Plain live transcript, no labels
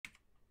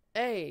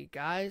Hey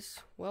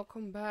guys,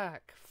 welcome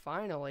back.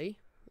 Finally,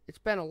 it's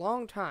been a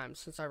long time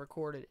since I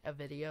recorded a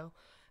video,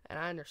 and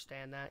I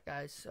understand that,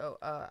 guys. So,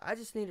 I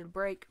just needed a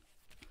break.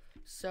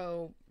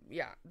 So,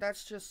 yeah,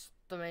 that's just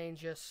the main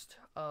gist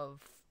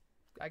of,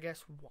 I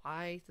guess,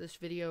 why this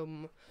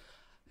video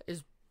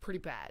is pretty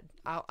bad.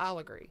 I'll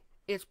agree.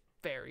 It's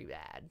very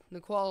bad.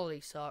 The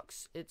quality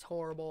sucks. It's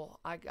horrible.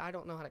 I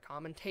don't know how to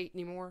commentate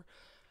anymore.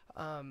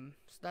 So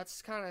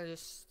that's kind of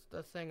just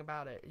the thing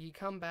about it. You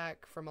come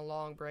back from a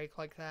long break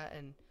like that,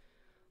 and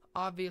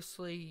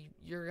obviously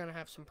you're gonna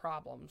have some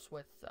problems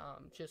with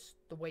just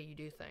the way you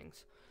do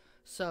things.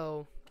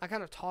 So I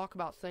kind of talk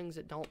about things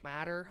that don't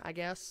matter, I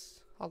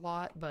guess, a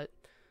lot, but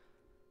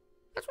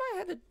that's why I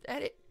had to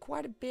edit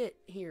quite a bit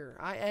here.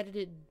 I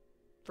edited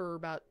for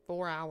about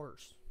 4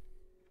 hours.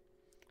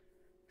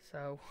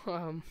 So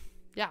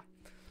yeah.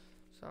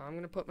 So I'm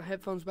gonna put my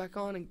headphones back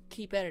on and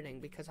keep editing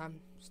because I'm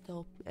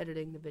still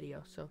editing the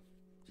video. So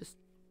just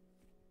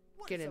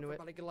get into it.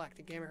 Everybody,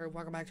 Galactic Gamer here.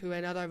 Welcome back to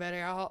another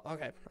video.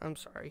 Okay, I'm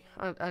sorry.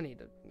 I need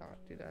to not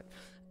do that.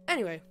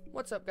 Anyway,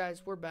 what's up,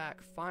 guys? We're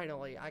back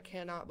finally. I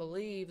cannot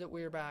believe that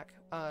we're back.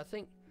 I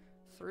think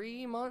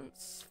 3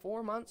 months,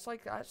 4 months,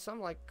 like that,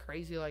 something like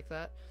crazy like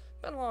that.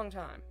 Been a long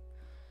time.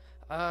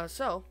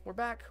 So we're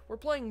back. We're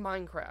playing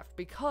Minecraft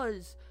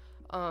because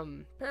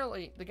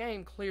apparently the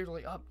game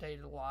clearly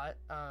updated a lot.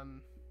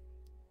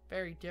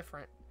 Very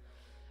different.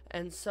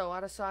 And so I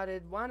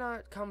decided, why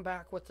not come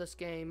back with this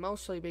game?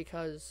 Mostly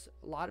because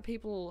a lot of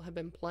people have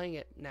been playing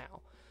it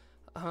now.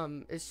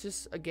 It's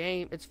just a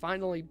game. It's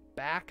finally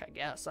back, I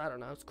guess. I don't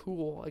know. It's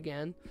cool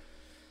again.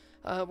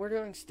 We're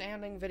doing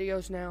standing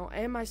videos now,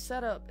 and my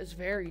setup is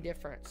very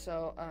different.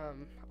 So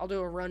I'll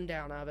do a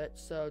rundown of it.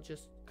 So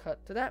just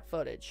cut to that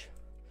footage.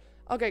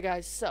 Okay,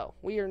 guys. So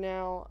we are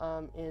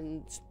now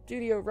in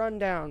Studio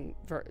Rundown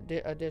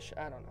edition.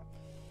 I don't know.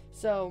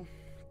 So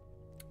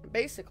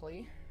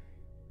basically,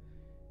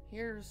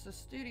 here's the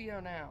studio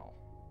now.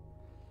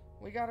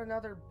 We got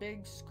another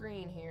big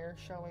screen here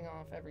showing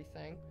off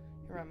everything.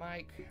 Here my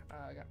mic.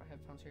 I got my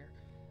headphones here.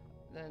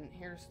 Then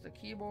here's the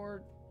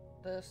keyboard,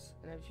 this,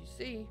 and as you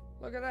see,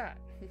 look at that.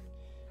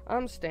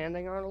 I'm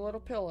standing on a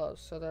little pillow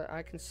so that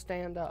I can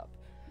stand up.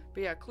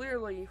 But yeah,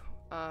 clearly,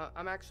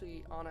 I'm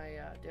actually on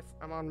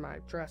I'm on my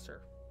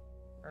dresser,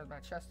 or my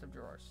chest of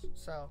drawers.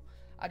 So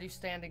I do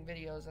standing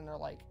videos and they're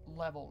like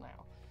level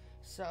now.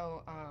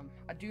 So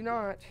I do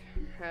not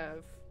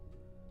have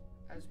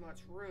as much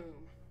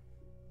room,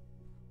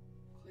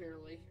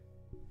 clearly,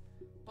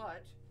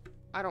 but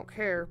I don't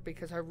care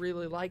because I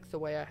really like the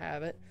way I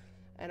have it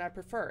and I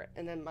prefer it.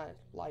 And then my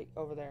light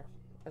over there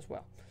as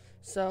well.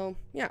 So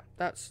yeah,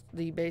 that's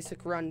the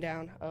basic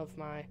rundown of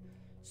my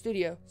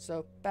studio.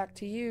 So back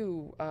to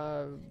you,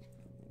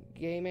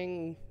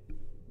 gaming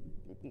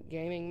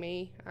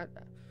me. I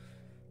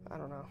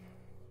don't know.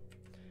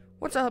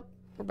 What's up?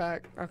 We're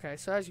back. Okay,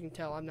 so as you can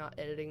tell, I'm not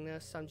editing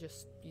this. I'm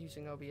just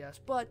using OBS.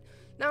 But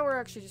now we're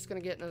actually just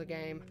going to get into the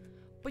game.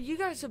 But you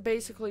guys have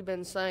basically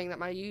been saying that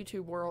my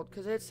YouTube world,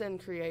 because it's in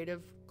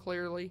creative,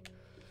 clearly.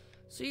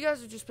 So you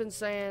guys have just been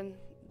saying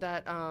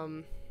that,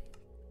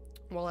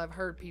 well, I've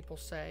heard people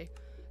say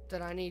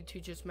that I need to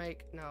just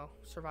make, no,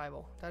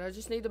 survival. That I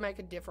just need to make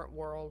a different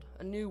world,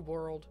 a new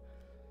world.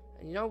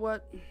 And you know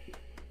what?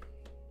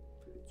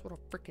 That's what I'll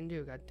freaking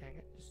do, god dang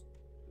it. Just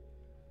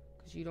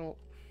because you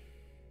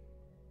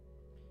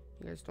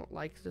guys don't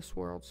like this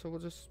world, so we'll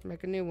just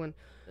make a new one.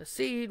 The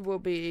seed will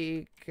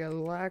be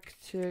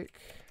Galactic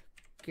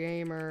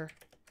Gamer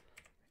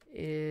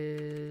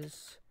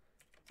is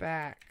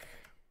back.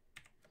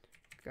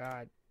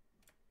 God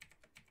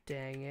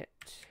dang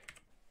it.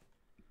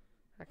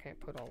 I can't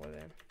put all of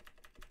it in.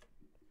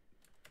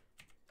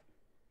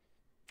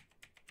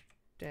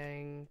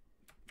 Dang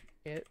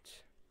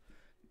it.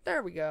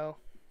 There we go.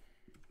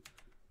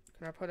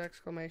 Can I put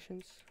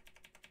exclamations?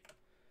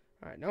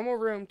 Alright, no more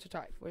room to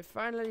type. We're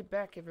finally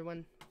back,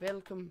 everyone.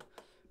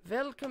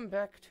 Welcome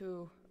back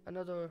to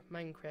another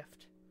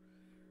Minecraft.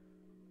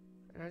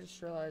 And I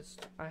just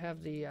realized I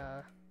have the,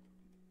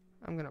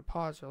 I'm gonna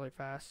pause really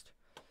fast.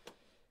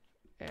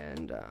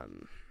 And,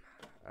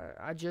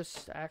 I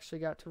just actually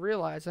got to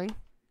realizing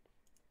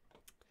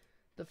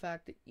the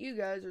fact that you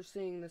guys are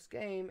seeing this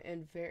game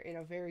in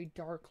a very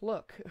dark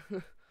look.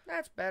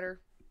 That's better.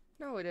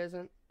 No, it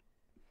isn't.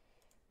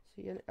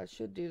 See, I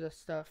should do this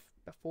stuff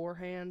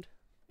beforehand,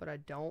 but I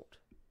don't.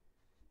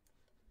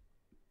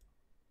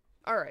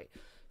 Alright,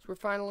 so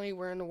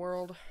we're in the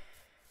world.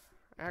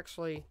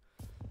 Actually,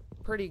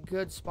 pretty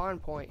good spawn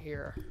point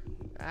here.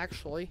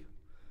 Actually,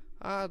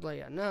 oddly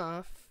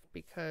enough,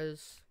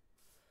 because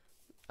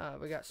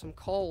we got some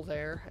coal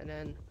there, and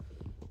then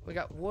we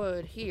got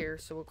wood here,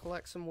 so we'll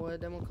collect some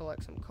wood, then we'll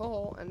collect some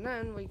coal, and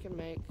then we can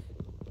make,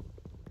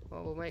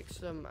 well, we'll make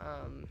some,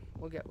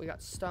 we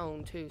got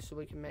stone too, so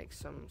we can make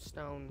some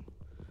stone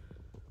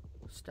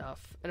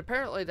stuff. And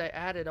apparently they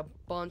added a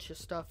bunch of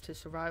stuff to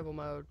survival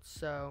mode,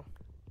 so,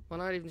 well,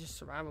 not even just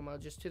survival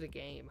mode, just to the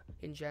game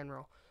in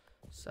general.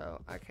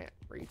 So I can't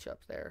reach up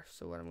there,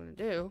 so what I'm gonna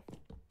do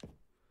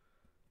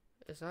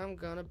is I'm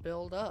gonna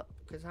build up,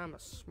 because I'm a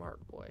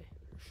smart boy,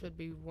 or Should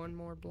be one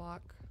more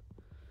block.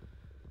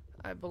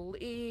 I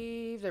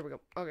believe. There we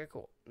go. Okay,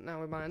 cool.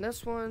 Now we mine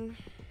this one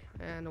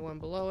and the one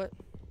below it,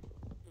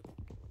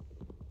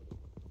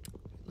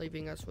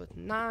 leaving us with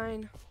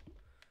 9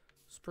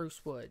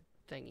 spruce wood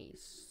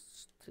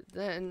thingies to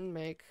then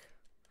make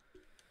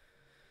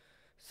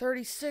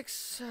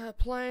 36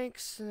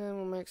 planks, and then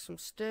we'll make some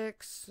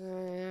sticks,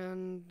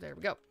 and there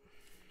we go.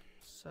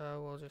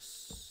 So we'll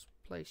just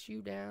place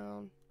you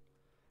down.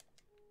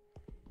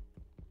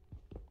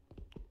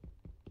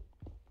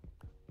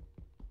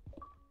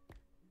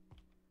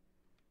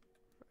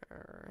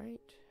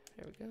 Alright,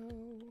 there we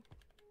go.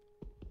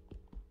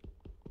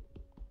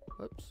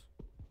 Whoops.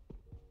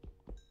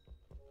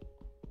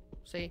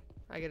 See,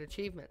 I get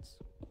achievements.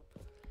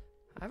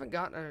 I haven't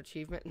gotten an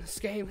achievement in this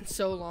game in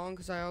so long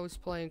because I always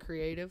play in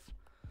creative.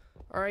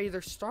 Or I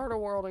either start a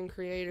world in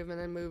creative and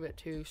then move it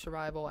to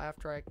survival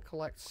after I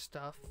collect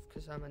stuff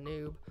because I'm a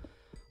noob.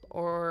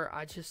 Or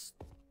I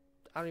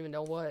don't even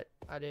know what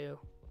I do.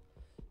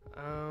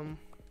 I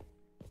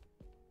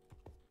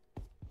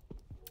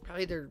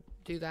either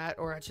do that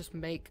or I just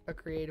make a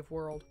creative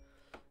world.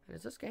 And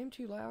is this game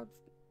too loud?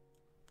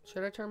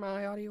 Should I turn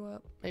my audio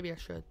up? Maybe I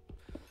should.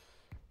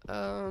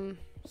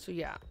 So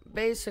yeah,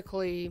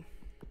 basically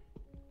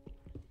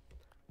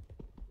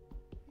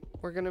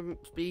we're gonna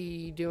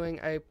be doing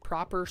a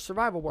proper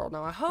survival world.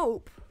 Now I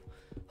hope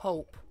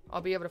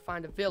I'll be able to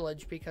find a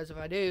village, because if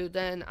I do,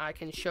 then I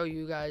can show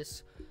you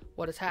guys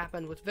what has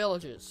happened with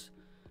villages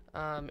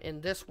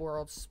in this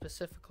world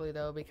specifically,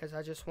 though, because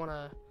I just want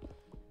to,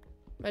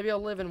 maybe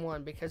I'll live in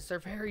one, because they're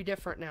very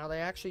different now.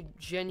 They actually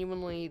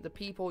genuinely, the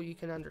people, you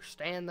can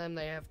understand them.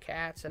 They have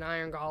cats, and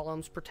iron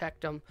golems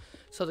protect them.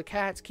 So the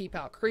cats keep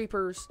out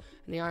creepers,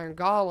 and the iron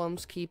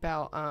golems keep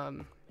out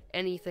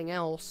anything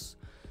else.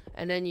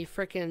 And then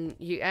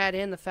you add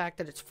in the fact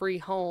that it's free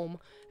home,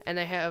 and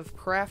they have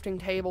crafting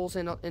tables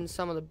in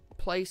some of the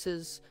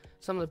places,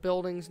 some of the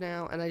buildings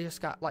now, and they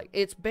just got, like,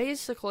 it's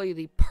basically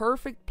the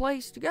perfect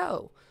place to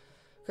go.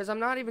 Because I'm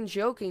not even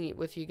joking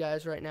with you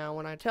guys right now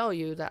when I tell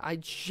you that I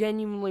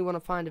genuinely want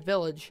to find a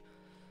village,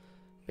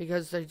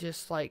 because they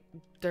just, like,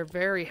 they're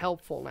very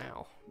helpful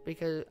now.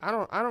 Because I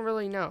don't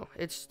really know.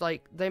 It's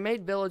like they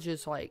made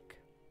villages like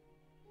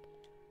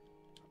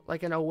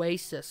an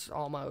oasis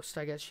almost,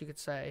 I guess you could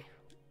say.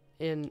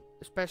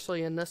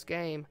 Especially in this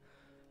game,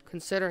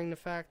 considering the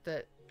fact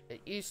that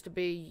it used to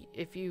be,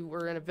 if you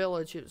were in a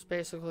village, it was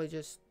basically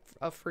just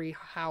a free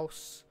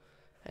house,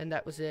 and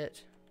that was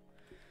it.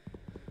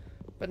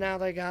 But now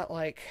they got,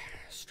 like,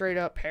 straight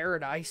up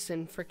paradise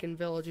in freaking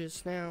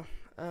villages now.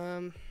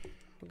 We'll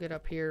get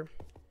up here.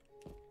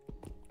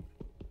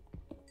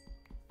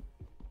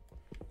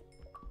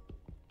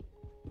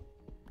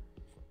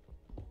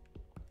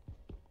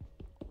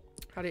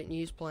 I didn't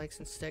use planks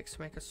and sticks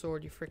to make a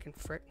sword, you freaking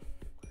frick.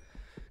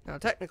 Now,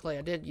 technically,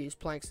 I did use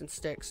planks and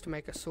sticks to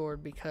make a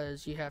sword,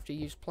 because you have to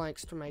use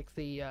planks to make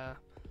the, you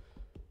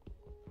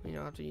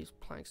don't have to use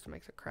planks to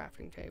make the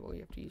crafting table.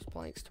 You have to use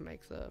planks to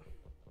make the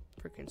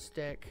freaking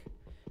stick.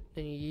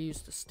 Then you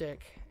use the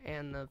stick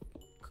and the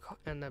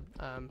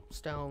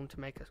stone to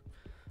make a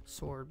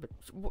sword. But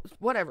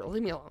whatever,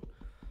 leave me alone.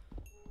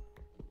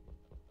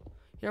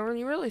 You know, when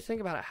you really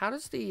think about it,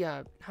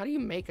 how do you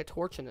make a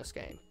torch in this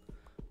game?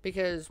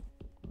 Because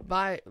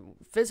by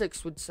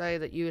physics would say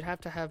that you would have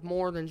to have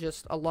more than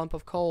just a lump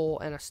of coal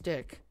and a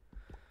stick,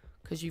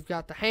 because you've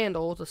got the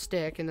handle, the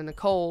stick, and then the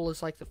coal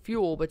is like the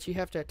fuel, but you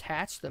have to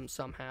attach them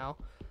somehow,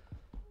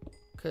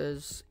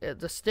 because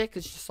the stick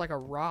is just like a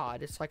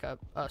rod. It's like a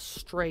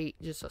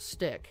straight, just a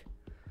stick.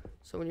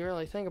 So when you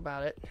really think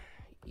about it,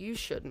 you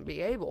shouldn't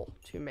be able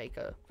to make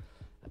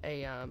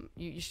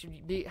you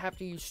should have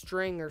to use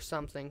string or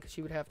something, because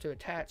you would have to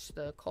attach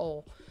the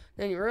coal.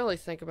 Then you really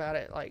think about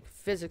it, like,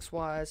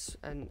 physics-wise,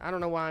 and I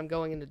don't know why I'm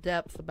going into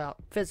depth about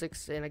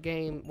physics in a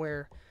game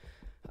where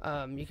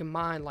you can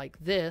mine like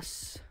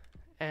this,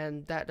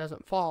 and that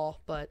doesn't fall,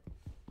 but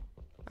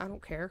I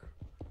don't care.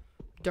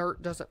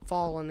 Dirt doesn't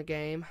fall in the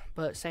game,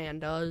 but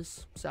sand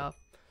does, so.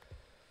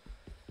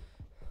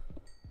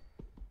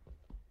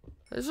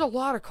 There's a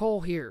lot of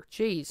coal here.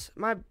 Jeez,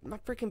 my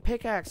freaking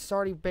pickaxe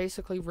already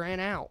basically ran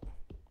out.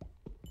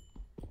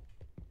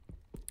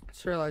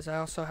 Just realized I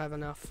also have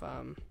enough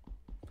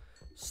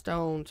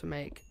stone to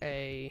make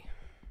a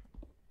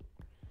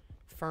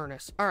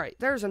furnace. Alright,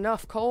 there's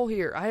enough coal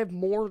here. I have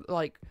more,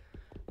 like,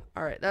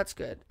 alright, that's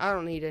good. I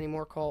don't need any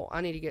more coal.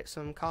 I need to get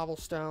some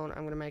cobblestone. I'm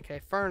going to make a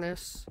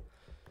furnace.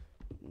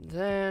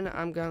 Then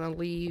I'm going to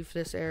leave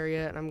this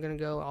area, and I'm going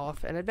to go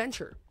off an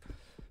adventure.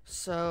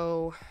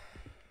 So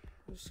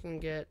I'm just going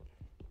to get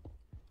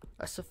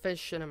a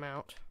sufficient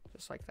amount,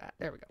 just like that.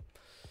 There we go.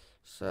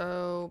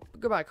 So,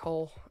 goodbye,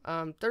 coal.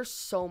 There's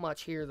so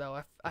much here,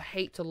 though. I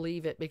hate to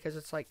leave it, because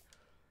it's like,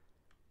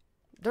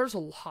 there's a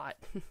lot.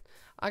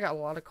 I got a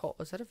lot of coal.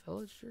 Is that a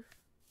villager?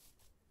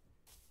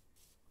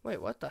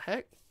 Wait, what the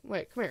heck?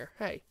 Wait, come here.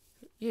 Hey.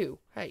 You.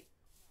 Hey.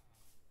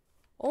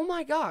 Oh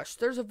my gosh,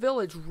 there's a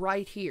village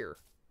right here.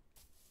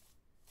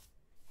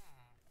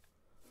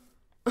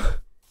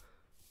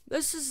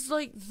 This is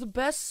like the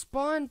best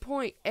spawn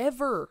point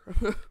ever.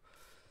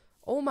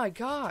 Oh my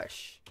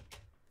gosh.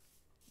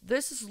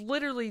 This is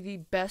literally the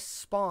best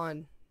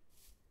spawn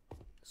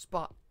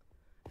spot.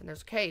 And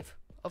there's a cave.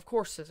 Of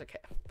course there's a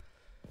cave.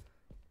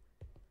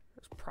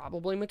 There's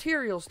probably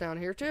materials down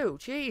here too.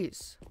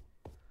 Jeez.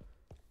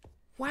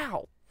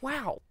 Wow.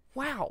 Wow.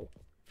 Wow.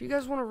 If you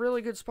guys want a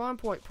really good spawn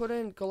point, put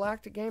in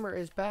Galactic Gamer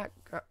is back.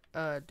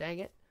 Dang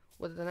it.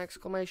 With an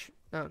exclamation.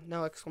 No,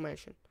 no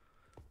exclamation.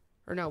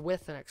 Or no,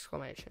 with an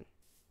exclamation.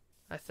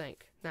 I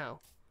think.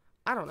 No.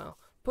 I don't know.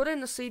 Put in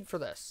the seed for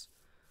this.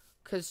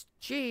 Because,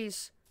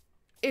 geez,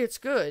 it's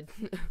good.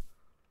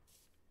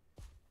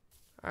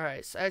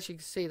 Alright, so as you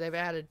can see, they've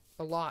added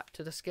a lot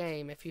to this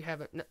game if you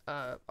haven't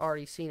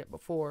already seen it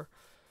before.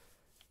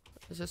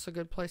 Is this a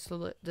good place to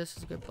live? This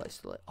is a good place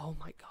to live. Oh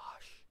my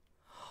gosh.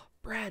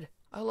 Bread.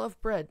 I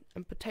love bread.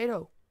 And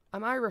potato.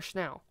 I'm Irish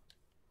now.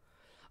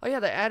 Oh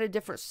yeah, they added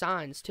different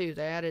signs too.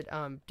 They added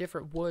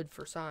different wood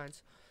for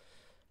signs.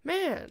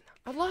 Man,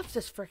 I love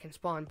this freaking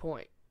spawn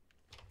point.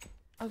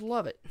 I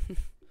love it.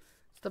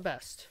 It's the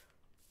best.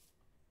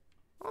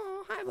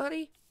 Oh, hi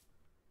buddy.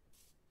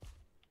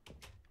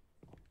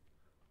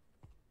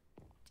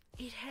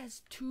 It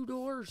has 2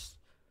 doors.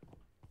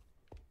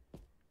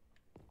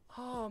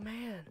 Oh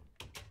man.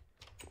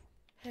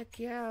 Heck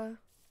yeah.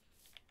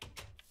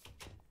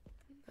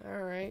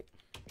 Alright.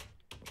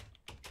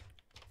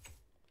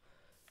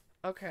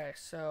 Okay,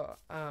 so,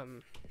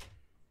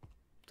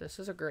 this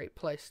is a great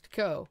place to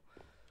go.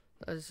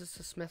 Is this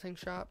a smithing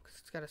shop? Because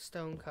it's got a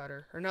stone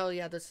cutter. Or no,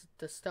 yeah, this is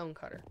the stone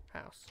cutter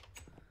house.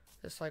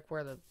 It's like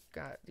where the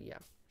guy, yeah.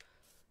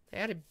 They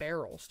added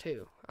barrels,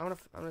 too. I want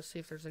to see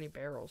if there's any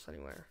barrels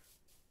anywhere.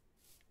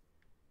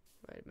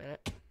 Wait a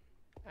minute.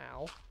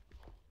 Ow.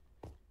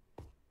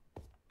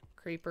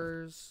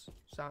 Creepers.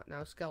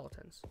 No,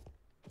 skeletons.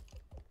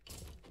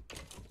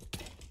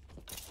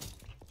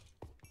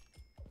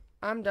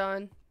 I'm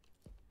done.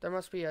 There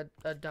must be a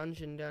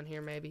dungeon down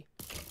here, maybe.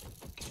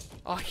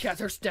 Oh, yeah,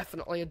 there's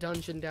definitely a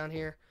dungeon down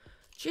here.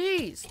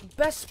 Jeez,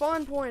 best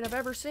spawn point I've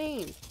ever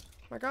seen.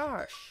 My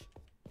gosh.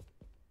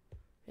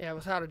 Yeah,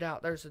 without a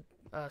doubt, there's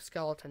a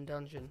skeleton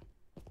dungeon.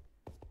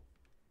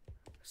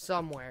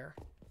 Somewhere.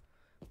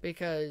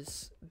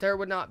 Because there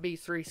would not be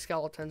 3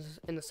 skeletons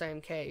in the same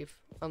cave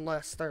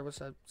unless there was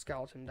a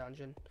skeleton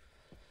dungeon.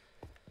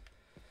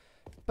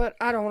 But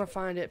I don't want to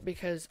find it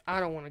because I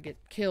don't want to get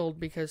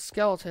killed because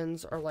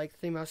skeletons are like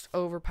the most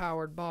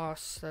overpowered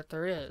boss that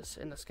there is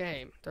in this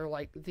game. They're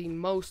like the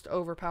most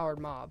overpowered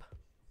mob.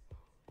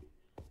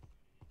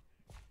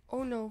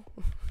 Oh no.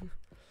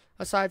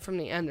 Aside from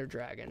the Ender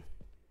Dragon.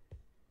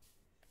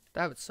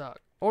 That would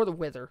suck. Or the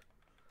Wither.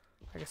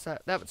 I guess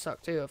that would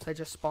suck too if they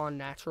just spawn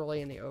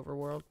naturally in the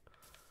overworld.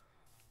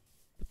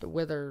 But the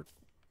Wither,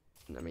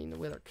 I mean the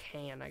Wither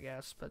can, I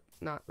guess, but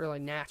not really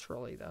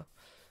naturally though.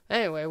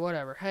 Anyway,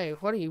 whatever. Hey,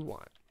 what do you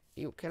want?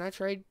 Can I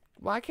trade?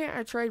 Why can't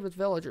I trade with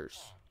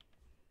villagers?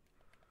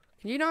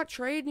 Can you not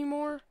trade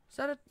anymore?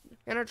 Can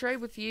I trade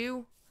with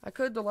you? I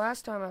could the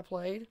last time I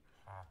played.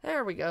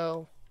 There we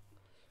go.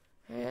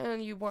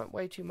 And you want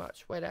way too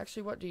much. Wait,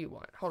 actually, what do you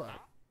want? Hold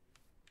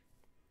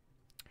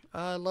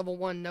on. Level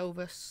 1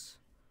 Novus.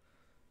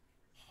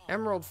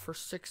 Emerald for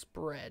 6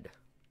 bread.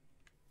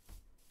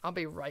 I'll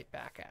be right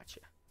back at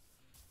you.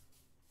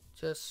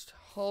 Just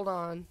hold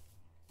on.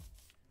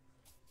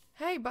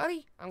 Hey,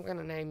 buddy. I'm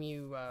gonna name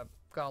you,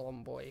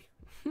 Gollum Boy.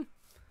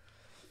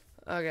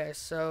 Okay,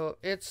 so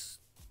it's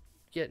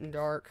getting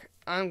dark.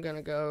 I'm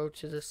gonna go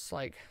to this,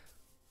 like,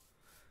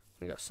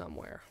 I'm gonna go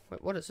somewhere.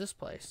 Wait, what is this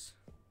place?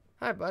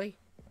 Hi, buddy.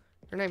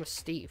 Your name is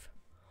Steve.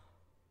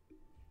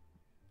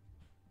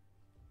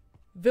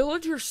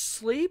 Villagers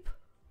sleep?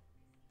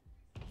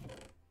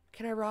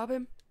 Can I rob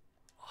him?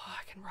 Oh,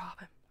 I can rob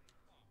him.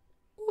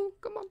 Oh,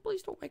 come on,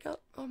 please don't wake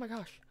up. Oh my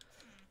gosh.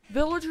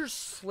 Villagers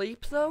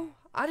sleep, though?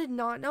 I did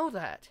not know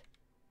that.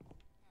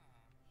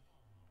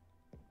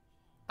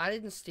 I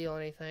didn't steal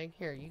anything.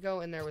 Here, you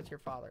go in there with your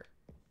father.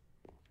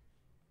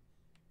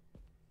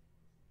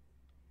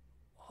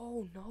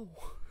 Oh, no.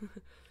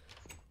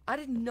 I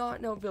did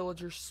not know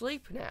villagers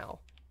sleep now.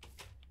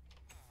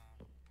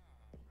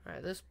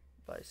 Alright, this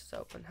place is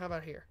open. How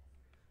about here?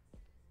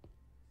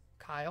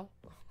 Kyle?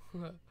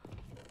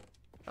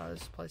 Oh,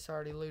 this place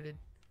already looted.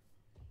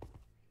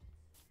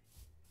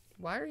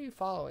 Why are you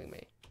following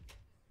me?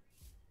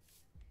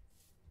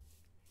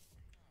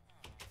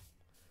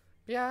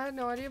 Yeah, I had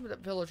no idea that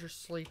villagers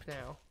sleep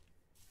now.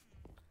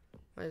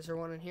 Wait, is there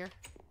one in here?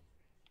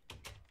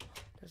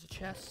 There's a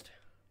chest.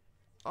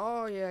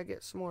 Oh yeah,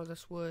 get some more of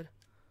this wood.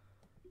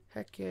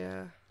 Heck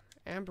yeah.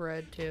 And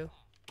bread too.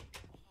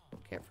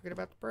 Can't forget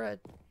about the bread.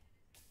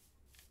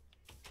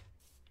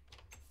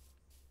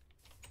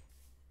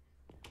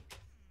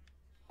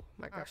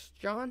 My gosh,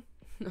 John?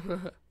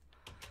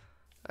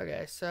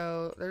 Okay,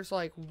 so there's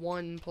like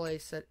one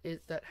place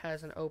that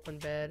has an open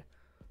bed.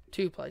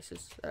 2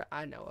 places that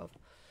I know of.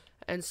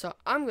 And so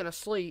I'm gonna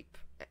sleep.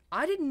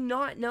 I did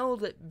not know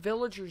that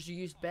villagers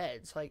used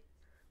beds like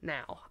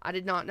now. I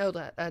did not know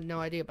that. I had no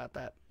idea about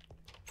that.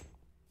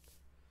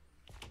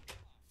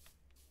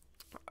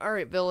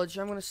 Alright, village,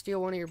 I'm gonna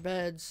steal one of your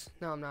beds.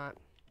 No, I'm not.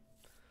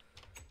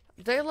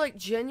 They, like,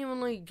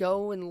 genuinely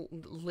go and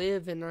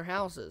live in their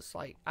houses.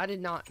 Like, I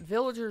did not.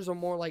 Villagers are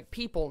more like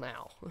people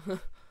now.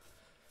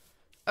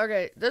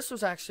 Okay, this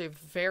was actually a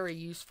very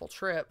useful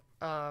trip.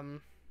 I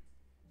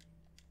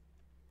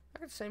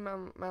got the same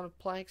amount of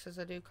planks as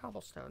I do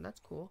cobblestone. That's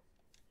cool.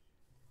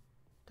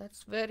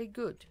 That's very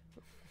good.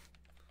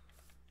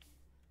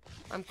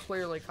 I'm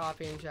clearly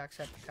copying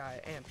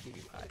Jacksepticeye and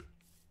PewDiePie.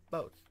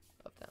 Both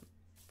of them.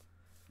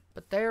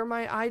 But they're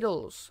my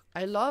idols.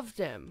 I love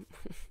them.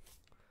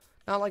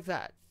 Not like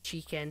that.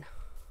 Chicken.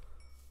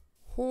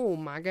 Oh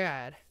my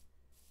god.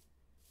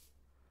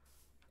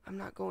 I'm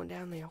not going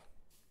down there.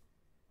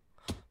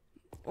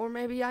 Or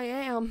maybe I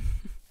am.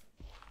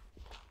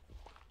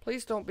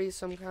 Please don't be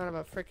some kind of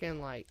a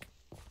freaking, like,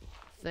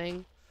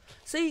 thing.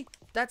 See,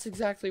 that's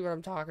exactly what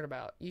I'm talking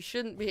about. You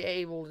shouldn't be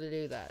able to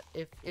do that.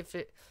 If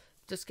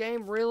this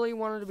game really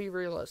wanted to be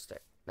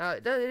realistic. Now,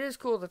 it is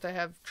cool that they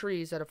have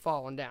trees that have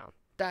fallen down.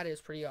 That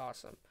is pretty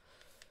awesome.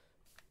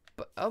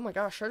 But, oh my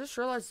gosh, I just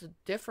realized the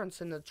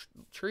difference in the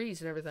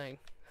trees and everything.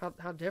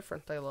 How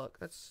different they look.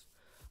 That's,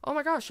 oh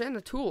my gosh, and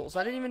the tools.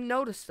 I didn't even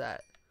notice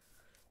that.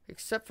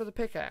 Except for the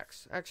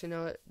pickaxe. Actually,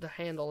 no, the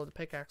handle of the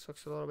pickaxe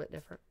looks a little bit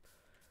different.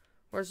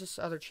 Where's this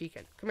other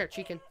chicken? Come here,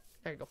 chicken.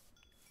 There you go.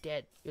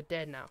 Dead. You're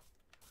dead now.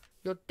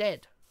 You're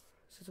dead.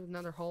 Is this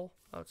another hole?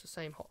 Oh, it's the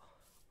same hole.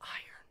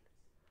 Iron.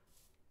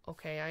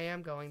 Okay, I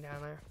am going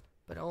down there.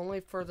 But only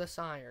for this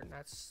iron.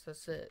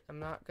 That's it. I'm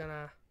not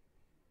gonna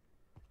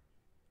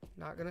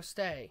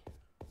stay.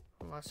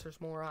 Unless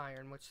there's more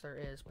iron, which there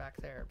is back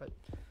there. But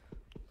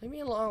leave me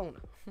alone.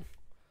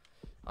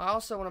 I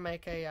also want to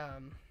make a,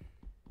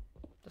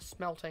 the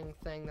smelting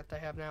thing that they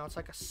have now. It's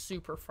like a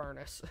super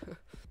furnace.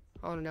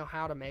 I want to know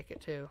how to make it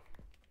too.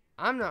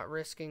 I'm not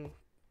risking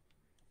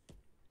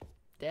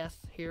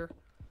death here,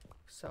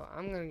 so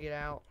I'm gonna get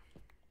out.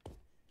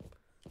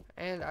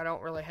 And I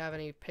don't really have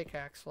any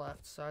pickaxe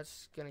left, so I'm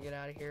just gonna get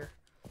out of here.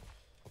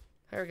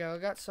 There we go. I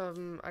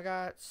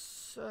got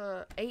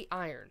 8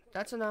 iron.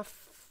 That's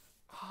enough.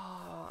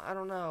 Oh, I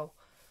don't know.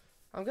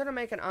 I'm gonna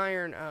make an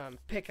iron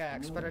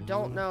pickaxe, but I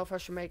don't know if I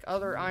should make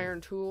other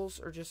iron tools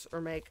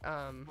or make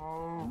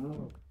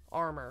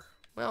armor.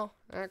 Well,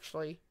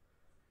 actually,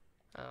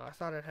 I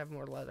thought I'd have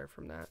more leather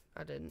from that.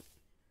 I didn't.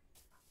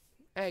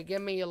 Hey,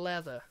 give me your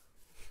leather.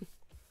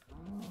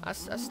 I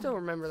still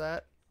remember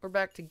that. We're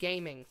back to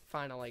gaming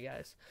finally,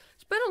 guys.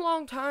 It's been a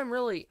long time,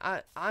 really.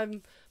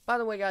 I'm. By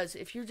the way, guys,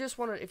 if you do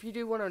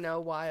want to know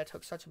why I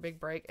took such a big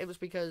break, it was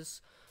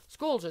because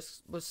school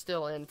just was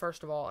still in,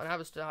 first of all, and I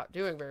was not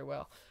doing very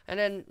well. And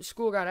then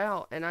school got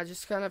out, and I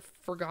just kind of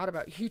forgot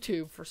about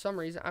YouTube for some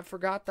reason. I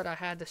forgot that I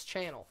had this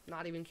channel.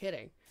 Not even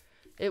kidding.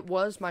 It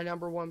was my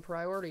 #1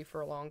 priority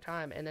for a long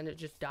time, and then it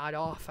just died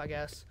off, I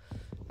guess.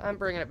 I'm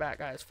bringing it back,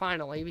 guys,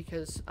 finally,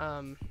 because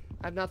I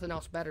have nothing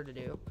else better to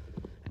do.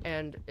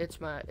 And it's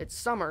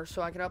summer,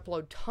 so I can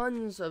upload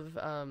tons of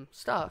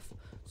stuff.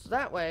 So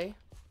that way,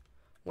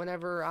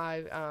 whenever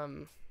I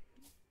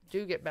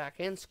do get back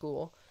in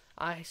school,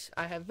 I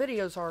have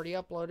videos already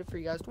uploaded for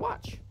you guys to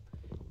watch.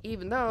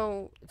 Even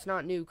though it's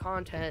not new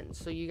content,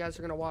 so you guys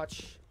are going to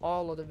watch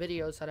all of the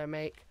videos that I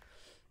make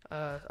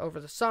over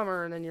the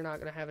summer, and then you're not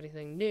going to have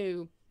anything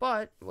new.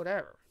 But,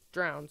 whatever.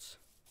 Drowns.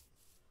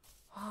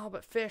 Oh,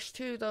 but fish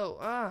too, though.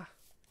 I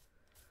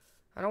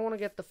don't want to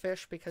get the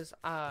fish because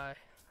I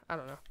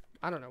don't know.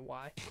 I don't know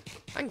why.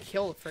 I can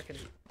kill the frickin'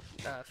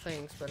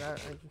 things, but I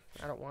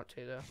don't want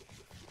to, though.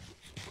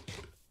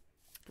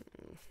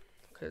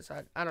 Because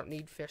I don't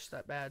need fish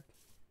that bad.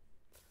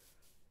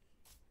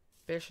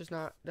 Fish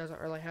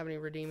doesn't really have any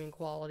redeeming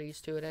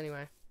qualities to it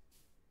anyway.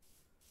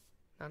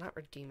 No, not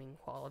redeeming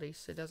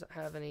qualities. It doesn't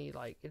have any,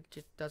 like, it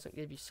just doesn't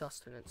give you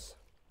sustenance.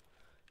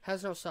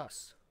 Has no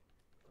sus.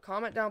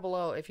 Comment down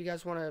below if you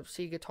guys want to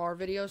see guitar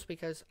videos,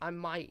 because I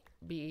might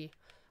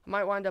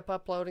wind up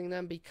uploading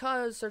them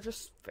because they're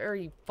just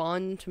very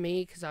fun to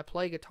me, because I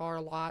play guitar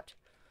a lot.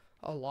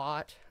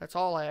 That's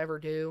all I ever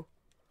do.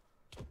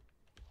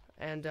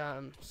 And,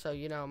 so,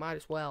 you know, might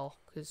as well,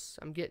 because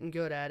I'm getting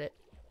good at it.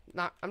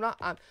 I'm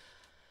not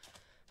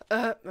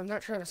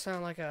trying to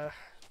sound like a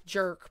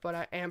jerk, but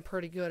I am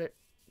pretty good at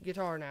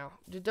guitar now.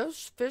 Did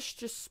those fish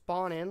just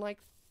spawn in? Like,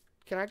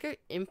 can I get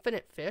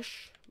infinite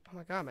fish? Oh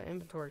my god, my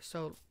inventory's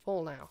so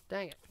full now.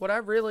 Dang it. What I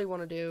really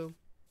want to do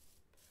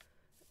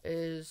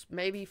is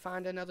maybe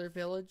find another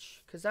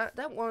village, because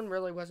that one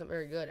really wasn't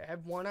very good. I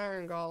had 1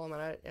 iron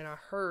golem, and I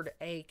heard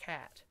a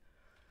cat.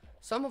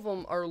 Some of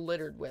them are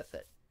littered with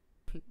it.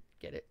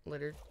 Get it?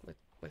 Littered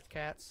with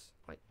cats?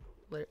 Like,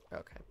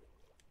 okay.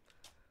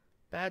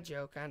 Bad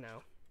joke, I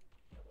know.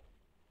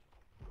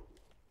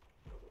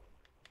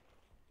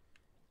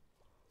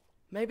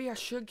 Maybe I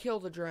should kill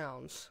the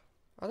drowns.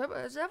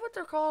 Is that what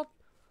they're called?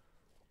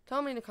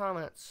 Tell me in the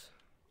comments.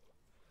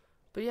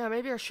 But yeah,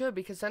 maybe I should,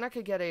 because then I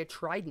could get a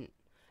trident.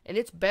 And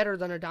it's better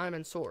than a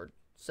diamond sword.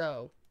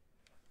 So.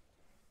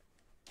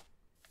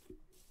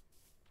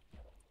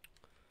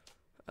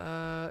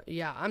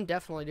 Yeah, I'm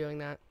definitely doing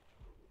that.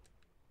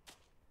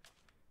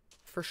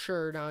 For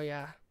sure, no,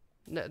 yeah.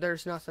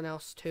 there's nothing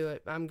else to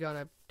it. I'm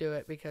gonna do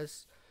it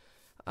because,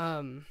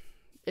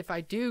 if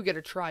I do get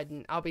a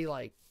trident, I'll be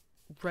like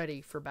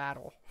ready for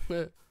battle.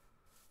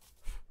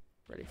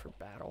 Ready for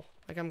battle.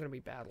 Like I'm gonna be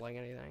battling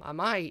anything. I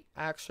might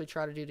actually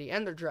try to do the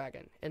Ender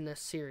Dragon in this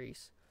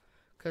series,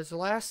 because the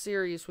last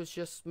series was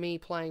just me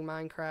playing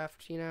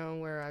Minecraft, you know,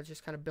 where I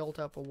just kind of built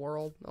up a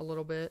world a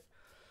little bit.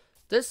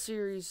 This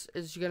series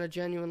is gonna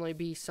genuinely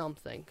be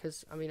something,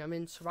 because I mean I'm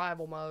in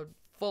survival mode,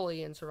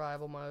 fully in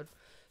survival mode,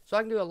 so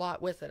I can do a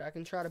lot with it. I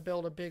can try to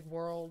build a big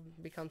world,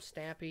 become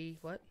Stampy.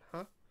 What?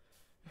 Huh?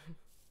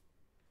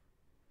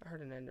 I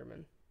heard an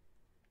Enderman.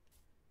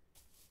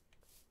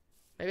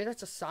 Maybe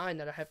that's a sign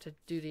that I have to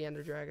do the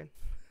Ender Dragon.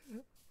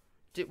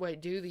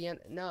 Wait, do the end?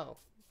 No.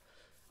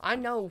 I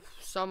know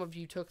some of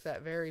you took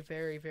that very,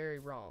 very, very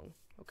wrong.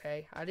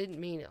 Okay? I didn't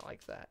mean it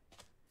like that.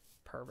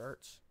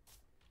 Perverts.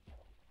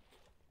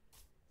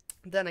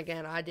 Then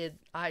again,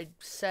 I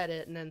said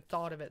it and then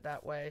thought of it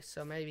that way,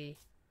 so maybe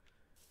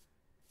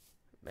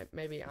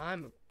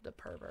I'm the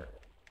pervert.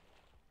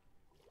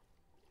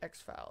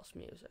 X-Files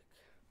music.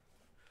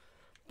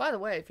 By the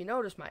way, if you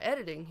notice, my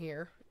editing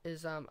here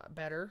is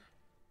better.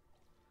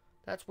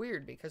 That's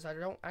weird because I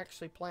don't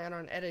actually plan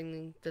on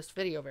editing this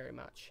video very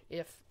much,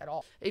 if at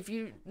all. If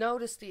you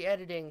notice the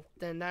editing,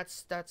 then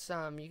that's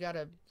you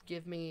gotta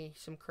give me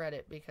some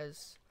credit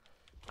because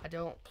I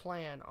don't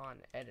plan on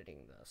editing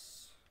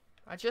this.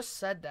 I just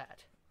said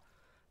that.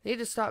 I need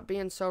to stop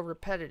being so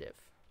repetitive.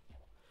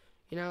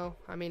 You know,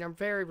 I mean, I'm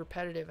very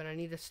repetitive and I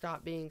need to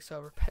stop being so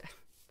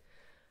repetitive.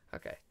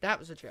 Okay, that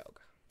was a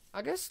joke.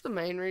 I guess the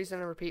main reason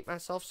I repeat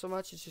myself so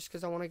much is just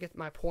because I want to get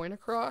my point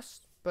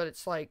across, but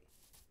it's like,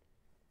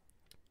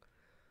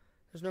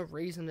 there's no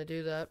reason to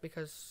do that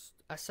because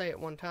I say it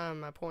one time,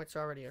 my point's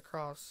already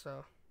across,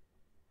 so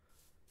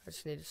I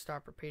just need to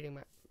stop repeating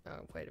my...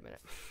 Oh, wait a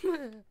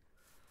minute.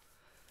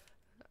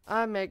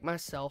 I make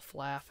myself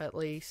laugh, at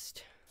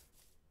least.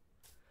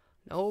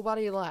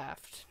 Nobody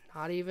laughed,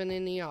 not even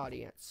in the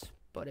audience,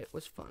 but it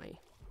was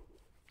funny.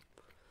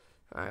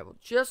 Alright, well,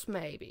 just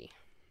maybe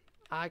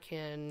I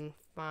can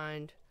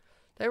find...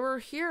 They were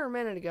here a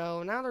minute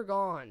ago, now they're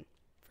gone.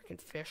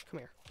 Freaking fish, come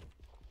here.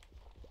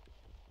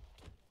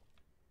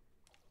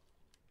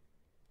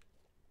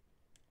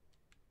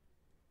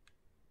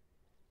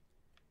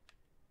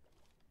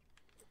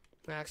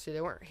 Actually,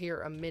 they weren't here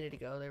a minute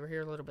ago. They were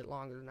here a little bit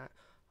longer than that.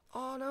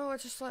 Oh no, I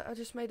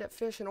just made that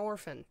fish an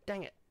orphan.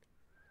 Dang it.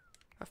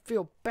 I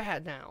feel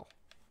bad now.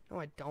 No,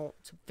 I don't.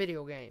 It's a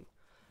video game.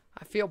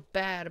 I feel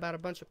bad about a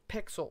bunch of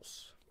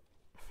pixels.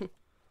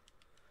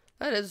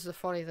 That is the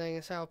funny thing,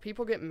 is how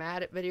people get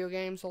mad at video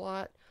games a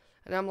lot.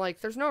 And I'm like,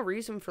 there's no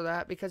reason for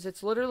that because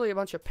it's literally a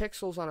bunch of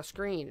pixels on a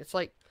screen. It's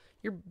like,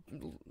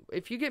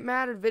 if you get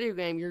mad at a video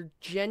game, you're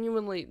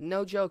genuinely,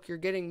 no joke, you're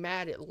getting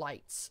mad at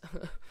lights.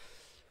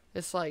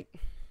 It's like,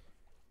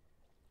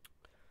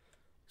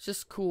 it's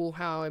just cool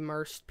how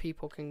immersed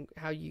people can,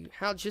 how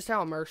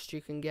immersed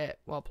you can get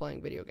while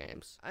playing video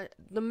games.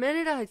 The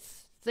minute I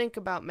think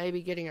about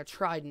maybe getting a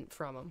trident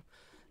from them,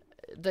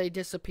 they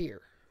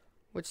disappear.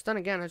 Which then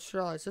again, I just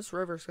realized this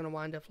river is going to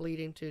wind up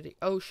leading to the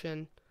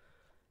ocean,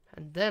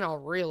 and then I'll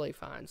really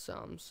find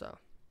some, so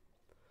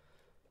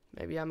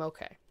maybe I'm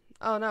okay.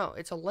 Oh no,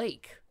 it's a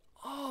lake.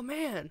 Oh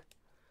man,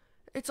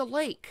 it's a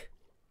lake.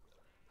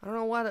 I don't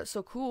know why that's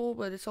so cool,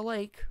 but it's a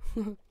lake.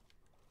 Of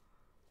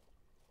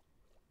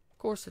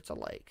course it's a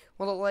lake.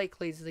 Well, the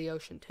lake leads to the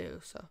ocean too,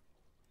 so.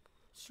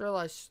 Just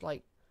realized,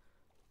 like,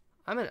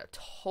 I'm in a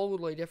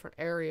totally different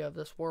area of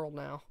this world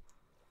now.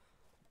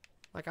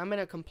 Like, I'm in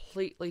a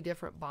completely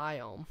different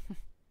biome.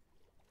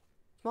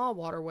 Small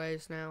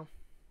waterways now.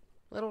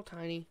 Little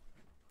tiny.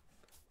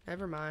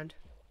 Never mind.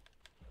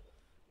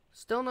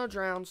 Still no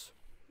drowns.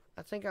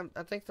 I think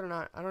they're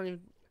not. I don't even...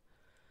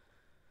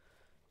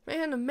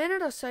 Man, the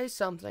minute I say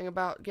something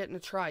about getting a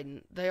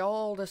trident, they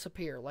all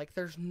disappear. Like,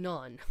 there's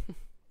none.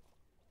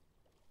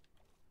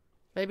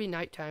 Maybe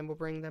nighttime will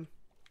bring them.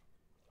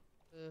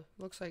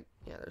 Looks like,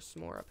 yeah, there's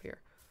some more up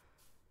here.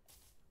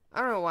 I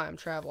don't know why I'm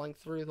traveling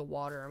through the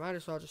water. I might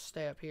as well just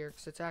stay up here,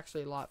 because it's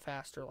actually a lot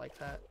faster like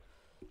that.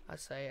 I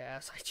say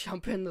as I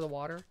jump into the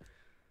water.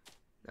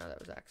 No, that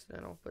was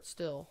accidental, but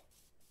still.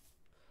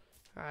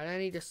 Alright, I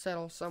need to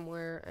settle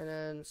somewhere and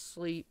then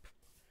sleep.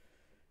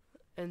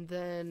 And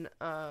then,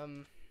 a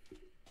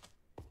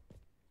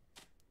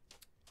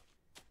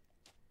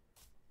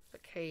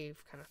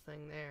cave kind of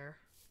thing there.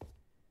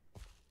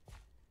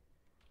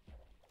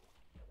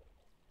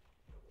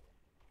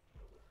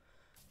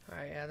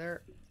 Alright, yeah,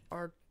 there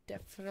are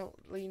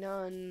definitely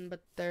none,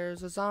 but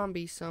there's a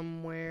zombie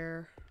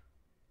somewhere.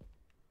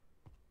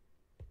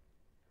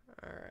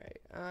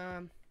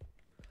 Alright,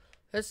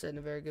 this isn't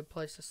a very good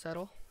place to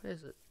settle,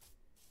 is it?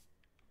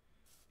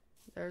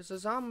 There's a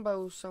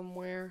zombo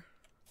somewhere.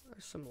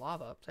 There's some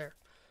lava up there.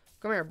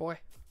 Come here, boy.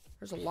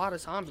 There's a lot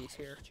of zombies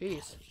here.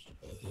 Jeez.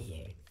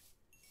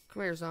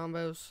 Come here,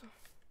 zombos.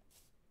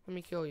 Let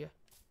me kill you.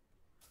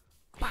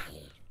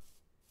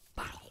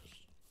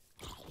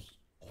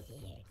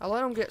 I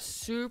let them get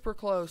super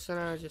close and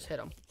I just hit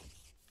them.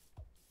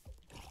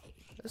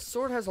 This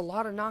sword has a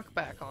lot of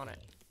knockback on it.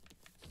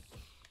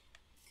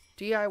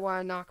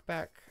 DIY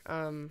knockback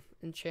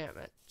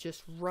enchantment.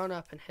 Just run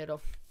up and hit them.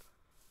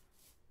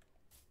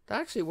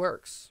 That actually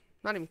works.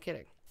 Not even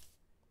kidding.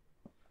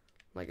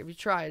 Like, if you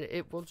try it,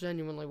 it will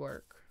genuinely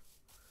work.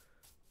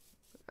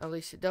 At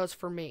least it does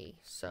for me.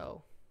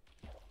 So,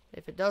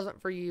 if it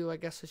doesn't for you, I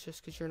guess it's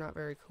just because you're not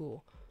very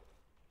cool.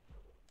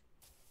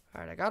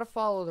 Alright, I gotta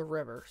follow the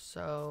river.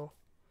 So,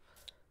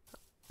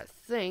 I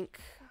think...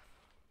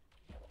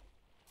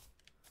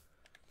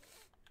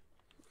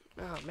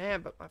 Oh,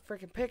 man, but my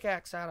freaking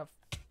pickaxe out of...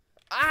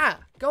 Ah!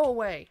 Go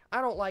away! I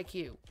don't like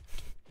you.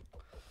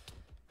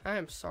 I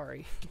am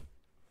sorry.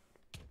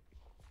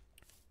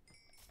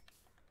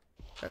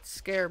 That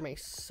scared me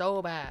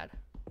so bad.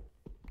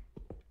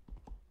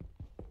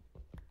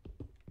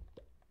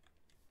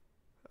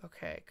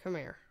 Okay, come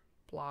here.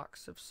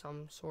 Blocks of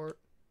some sort.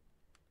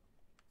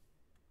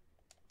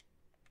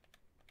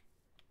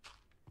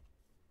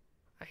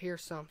 I hear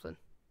something.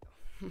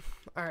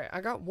 Alright,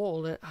 I got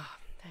wool. Oh,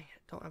 dang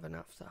it. Don't have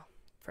enough, though.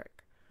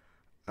 Frick.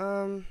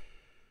 Alright,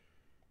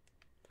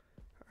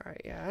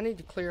 yeah, I need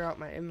to clear out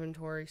my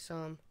inventory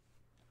some.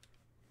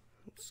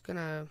 I'm just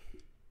gonna...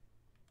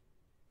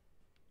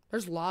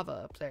 There's lava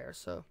up there,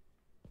 so...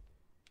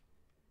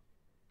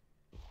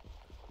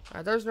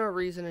 Alright, there's no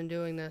reason in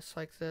doing this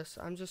like this.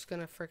 I'm just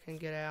gonna frickin'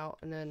 get out,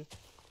 and then...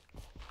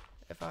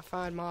 If I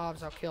find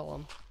mobs, I'll kill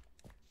them.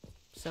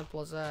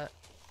 Simple as that.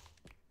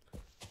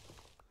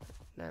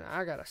 Then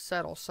I gotta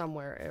settle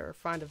somewhere, or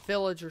find a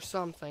village or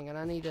something, and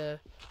I need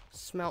to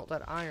smelt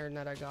that iron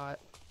that I got.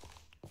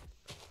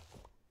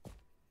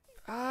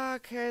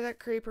 Okay, that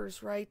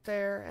creeper's right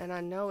there, and I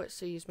know it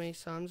sees me,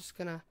 so I'm just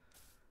gonna...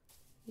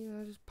 You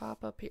know, just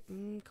pop up here.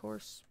 Of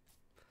course.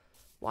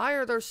 Why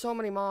are there so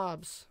many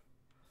mobs?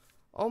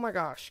 Oh my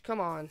gosh,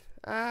 come on.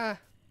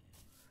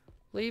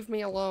 Leave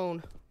me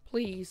alone.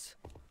 Please.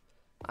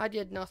 I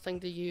did nothing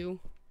to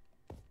you.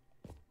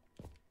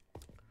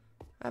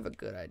 I have a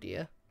good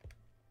idea.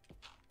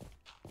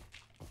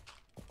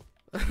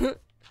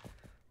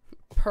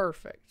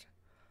 Perfect.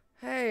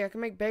 Hey, I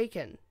can make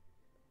bacon.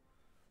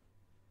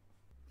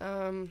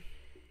 I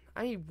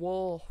need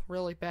wool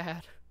really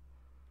bad.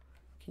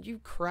 Can you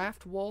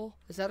craft wool?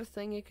 Is that a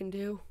thing you can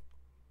do?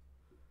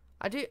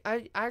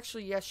 I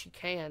actually, yes, you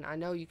can. I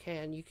know you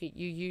can. You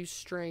use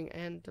string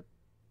and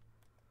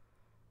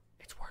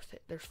it's worth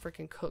it. There's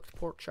freaking cooked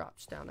pork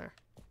chops down there.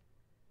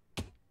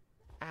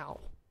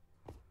 Ow.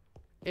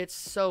 It's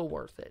so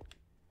worth it.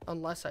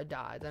 Unless I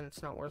die, then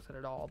it's not worth it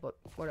at all, but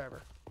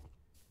whatever.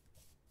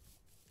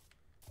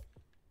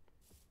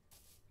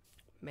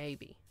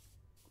 Maybe.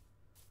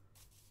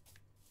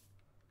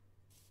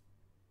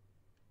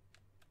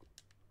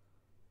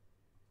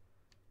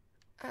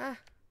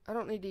 I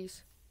don't need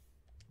these.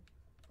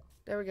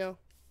 There we go.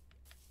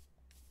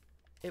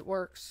 It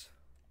works.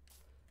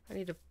 I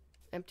need to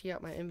empty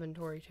out my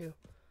inventory too.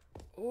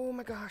 Oh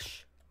my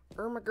gosh.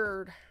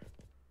 Ermagerd.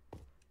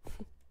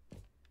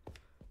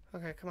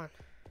 Okay, come on.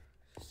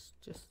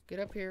 Just get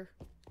up here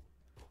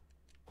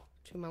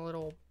to my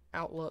little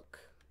outlook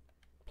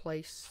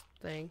place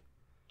thing.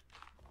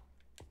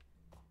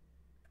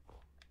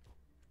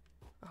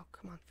 Oh,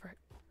 come on, frick.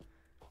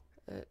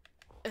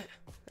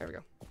 There we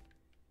go.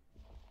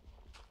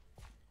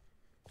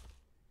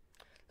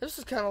 This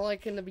is kind of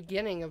like in the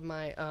beginning of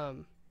my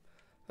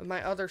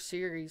other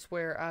series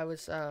where I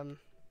was I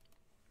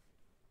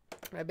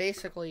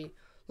basically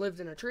lived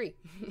in a tree.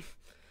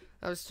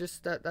 I was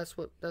just that's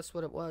what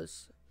it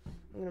was.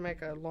 I'm gonna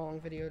make a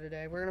long video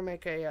today. We're gonna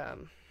make a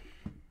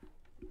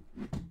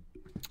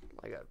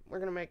we're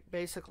gonna make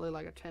basically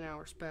like a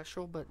 10-hour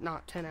special, but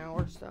not 10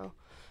 hours though,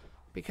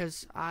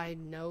 because I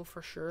know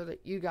for sure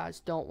that you guys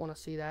don't want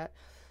to see that,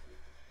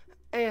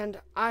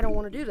 and I don't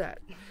want to do that.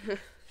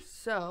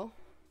 So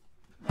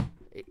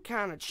it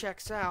kind of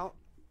checks out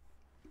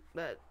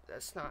that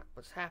that's not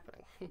what's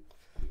happening.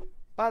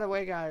 By the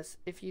way, guys,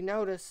 if you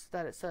notice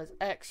that it says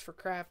X for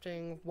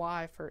crafting,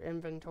 Y for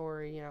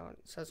inventory, you know, it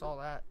says all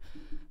that.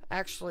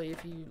 Actually,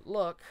 if you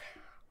look,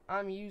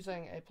 I'm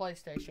using a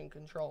PlayStation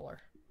controller.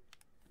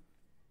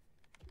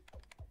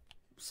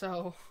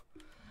 So,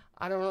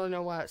 I don't really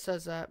know why it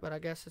says that, but I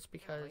guess it's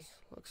because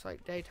it looks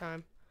like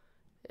daytime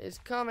is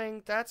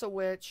coming. That's a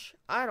witch.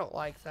 I don't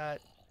like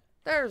that.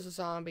 There's a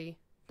zombie.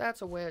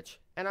 That's a witch.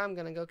 And I'm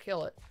gonna go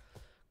kill it.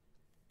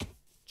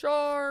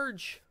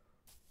 Charge!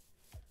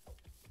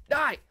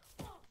 Die!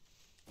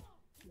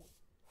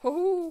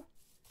 Woohoo!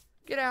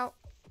 Get out.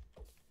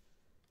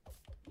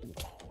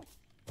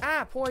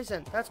 Ah,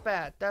 poison. That's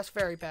bad. That's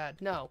very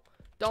bad. No.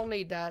 Don't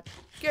need that.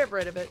 Get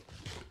rid of it.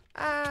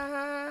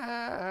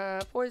 Ah,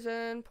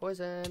 poison,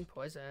 poison,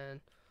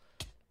 poison.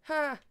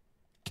 Ha!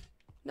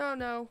 No,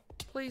 no.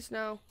 Please,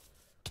 no.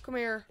 Come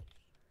here.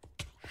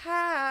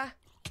 Ha!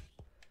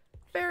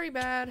 Very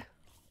bad.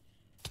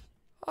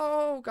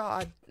 Oh,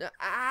 God.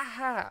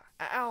 Ah!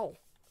 Ow.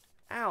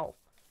 Ow.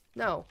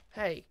 No.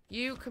 Hey,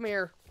 you come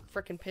here,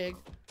 frickin' pig.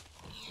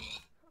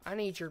 I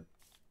need your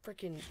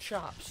frickin'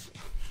 chops.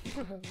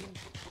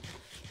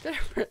 Did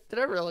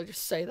I really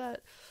just say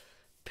that?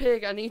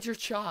 Pig, I need your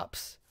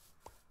chops.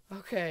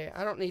 Okay,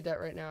 I don't need that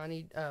right now. I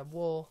need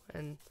wool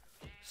and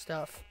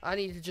stuff. I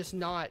need to just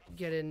not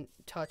get in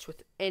touch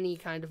with any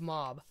kind of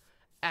mob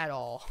at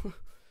all.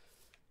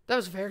 That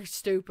was very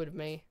stupid of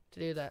me to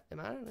do that. Am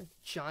I on a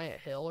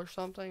giant hill or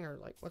something? Or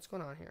like, what's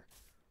going on here?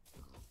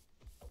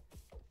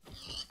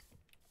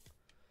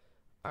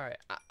 Alright.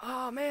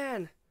 Oh,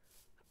 man.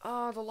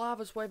 Oh, the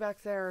lava's way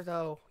back there,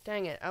 though.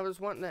 Dang it. I was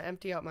wanting to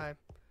empty out my...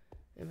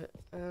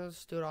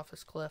 Let's do it off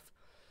this cliff.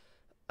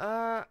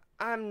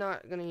 I'm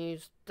not gonna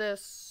use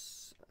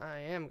this. I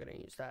am gonna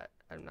use that.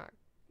 I'm not...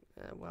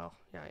 well,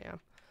 yeah, I am.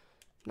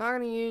 Not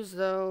gonna use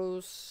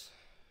those.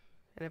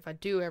 And if I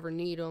do ever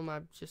need them,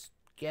 I just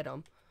get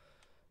them.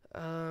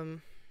 I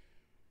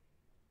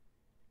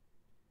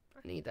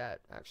need that,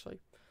 actually.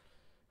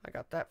 I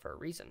got that for a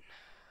reason.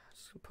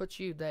 Just put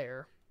you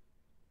there.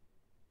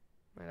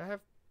 Wait, I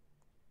have...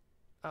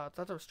 Oh, I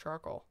thought that was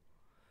charcoal.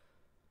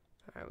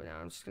 Alright, well, now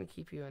I'm just gonna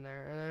keep you in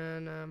there.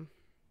 And then,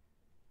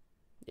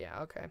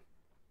 yeah, okay.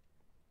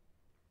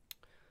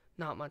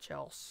 Not much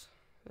else.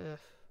 Ugh.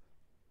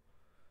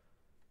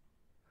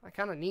 I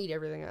kind of need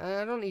everything.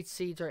 I don't need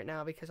seeds right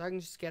now because I can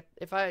just get...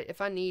 If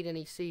I need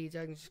any seeds,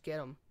 I can just get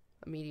them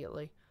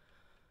immediately.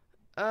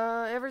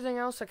 Everything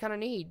else I kind of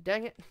need.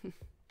 Dang it.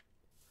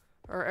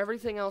 Or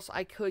everything else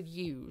I could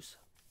use.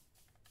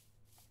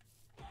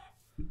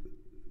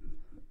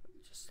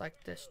 Just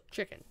like this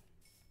chicken.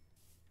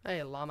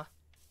 Hey, llama.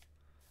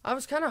 I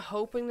was kind of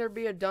hoping there'd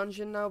be a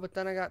dungeon, though, but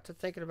then I got to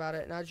thinking about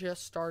it, and I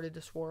just started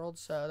this world,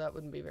 so that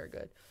wouldn't be very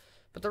good.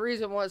 But the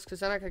reason was because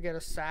then I could get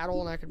a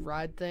saddle and I could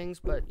ride things,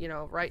 but, you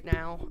know, right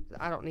now,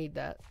 I don't need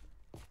that.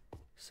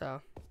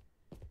 So.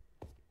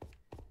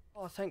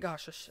 Oh, thank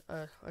gosh,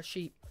 a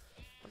sheep.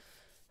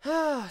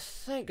 Ah,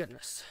 thank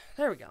goodness.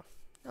 There we go.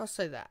 I'll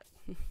say that.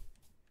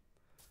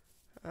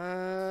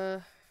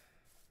 Come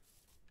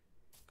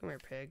here,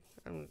 pig.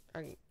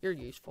 You're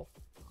useful.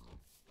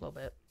 A little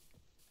bit.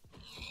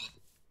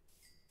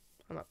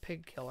 I'm a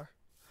pig killer.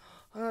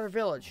 Another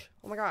village.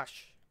 Oh my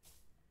gosh.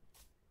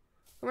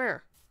 Come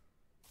here.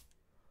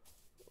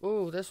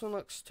 Ooh, this one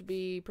looks to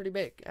be pretty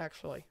big,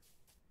 actually.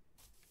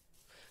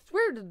 It's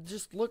weird to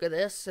just look at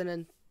this and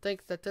then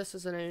think that this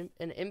is an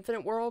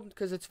infinite world,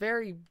 because it's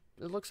very...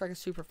 It looks like a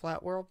super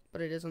flat world,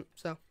 but it isn't,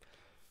 so...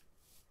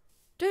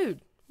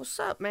 Dude, what's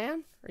up,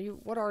 man?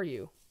 What are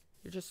you?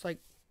 You're just like...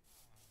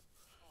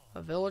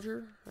 a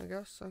villager, I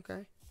guess?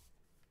 Okay.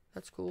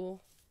 That's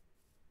cool.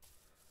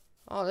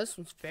 Oh, this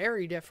one's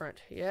very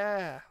different.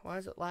 Yeah. Why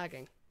is it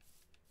lagging?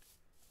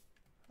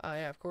 Oh,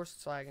 yeah, of course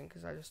it's lagging,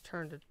 because I just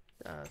turned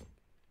the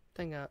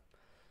thing up.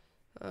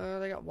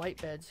 They got white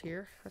beds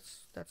here.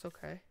 That's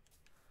okay.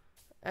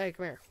 Hey,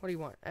 come here. What do you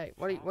want? Hey,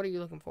 what are you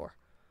looking for?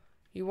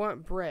 You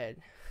want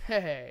bread.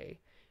 Hey,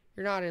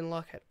 you're not in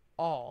luck at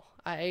all.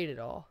 I ate it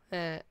all.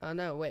 Oh,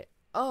 no, wait.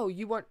 Oh,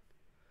 you want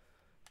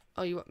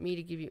me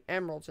to give you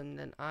emeralds and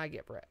then I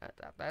get bread.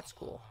 That's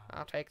cool.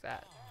 I'll take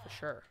that for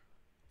sure.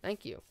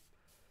 Thank you.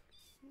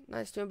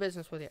 Nice doing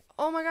business with you.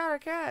 Oh my god, a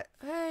cat.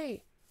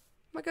 Hey.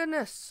 My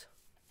goodness.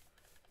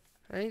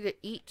 I need to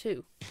eat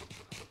too.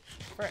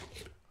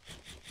 Frick.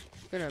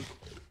 I'm gonna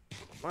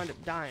wind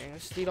up dying. I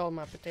just eat all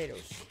my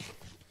potatoes.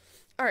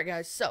 Alright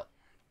guys, so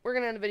we're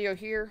gonna end the video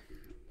here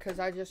because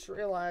I just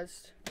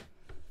realized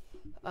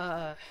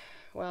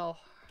well,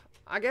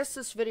 I guess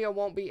this video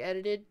won't be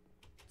edited,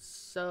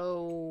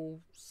 so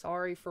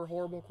sorry for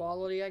horrible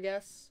quality, I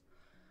guess.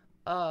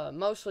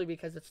 Mostly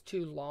because it's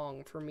too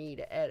long for me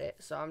to edit,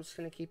 so I'm just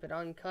gonna keep it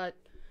uncut.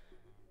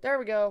 There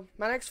we go.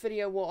 My next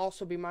video will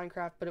also be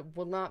Minecraft, but it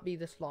will not be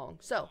this long.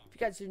 So, if you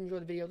guys did enjoy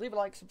the video, leave a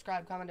like,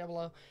 subscribe, comment down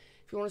below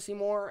if you want to see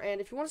more. And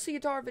if you want to see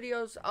guitar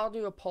videos, I'll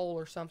do a poll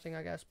or something,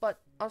 I guess.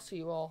 But I'll see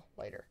you all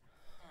later.